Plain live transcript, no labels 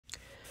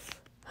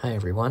Hi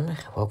everyone,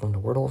 welcome to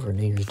Wordle for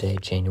New Year's Day,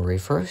 January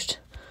 1st.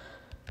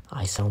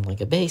 I sound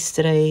like a bass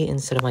today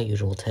instead of my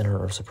usual tenor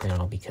or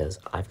soprano because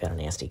I've got a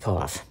nasty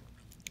cough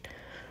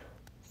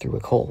through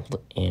a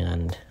cold,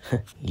 and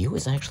you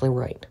was actually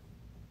right.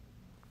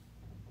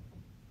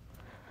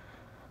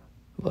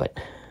 But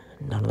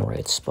not in the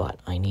right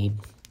spot. I need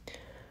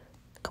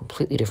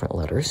completely different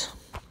letters.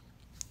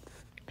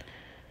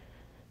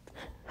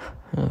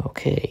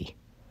 Okay.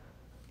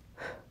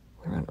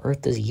 Where on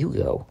earth does you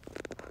go?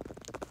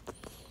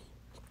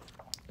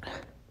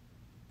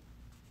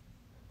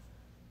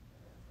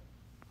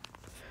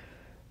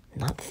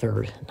 Not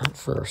third, not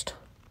first.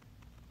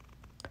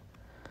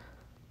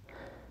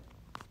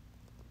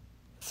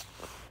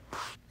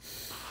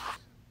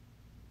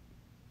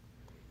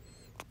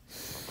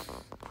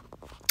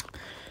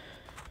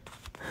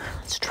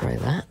 Let's try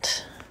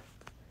that.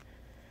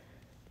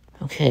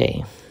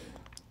 Okay.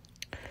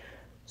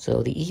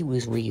 So the E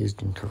was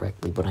reused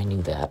incorrectly, but I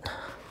knew that.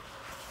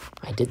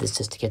 I did this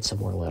just to get some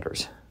more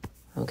letters.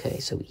 Okay,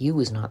 so U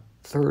is not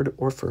third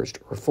or first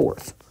or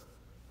fourth,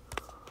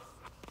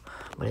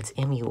 but it's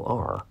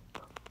M-U-R.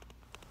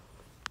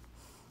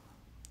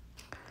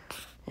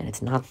 And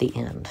it's not the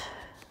end.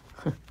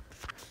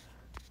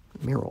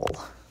 Mural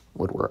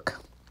would work.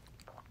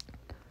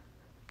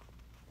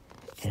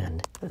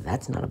 And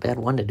that's not a bad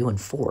one to do in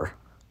 4.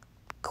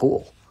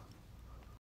 Cool.